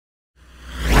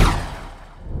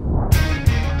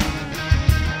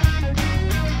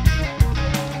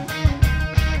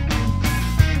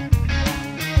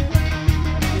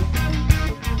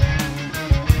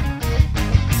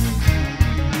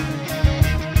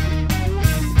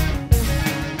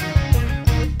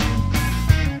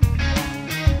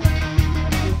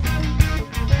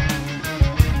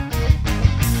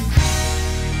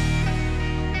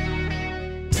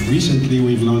recently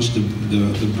we've launched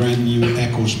the brand new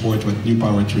EcoSport with new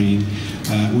powertrain.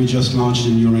 We just launched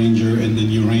the new Ranger and the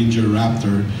new Ranger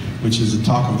Raptor, which is the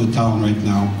talk of the town right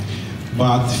now.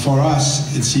 But for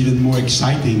us, it's even more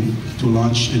exciting to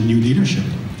launch a new dealership,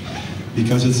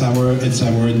 because it's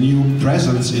our new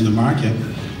presence in the market.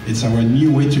 It's our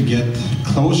new way to get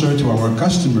closer to our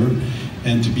customer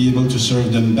and to be able to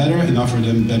serve them better and offer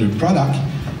them better product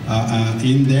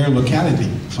in their locality.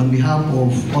 On behalf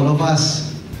of all of us,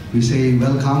 we say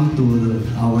welcome to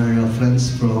our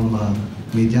friends from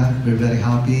media. We're very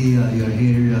happy you're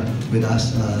here with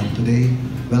us today.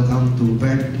 Welcome to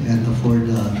Bert and the Ford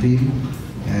team,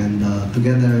 and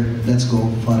together let's go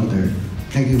further.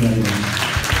 Thank you very much.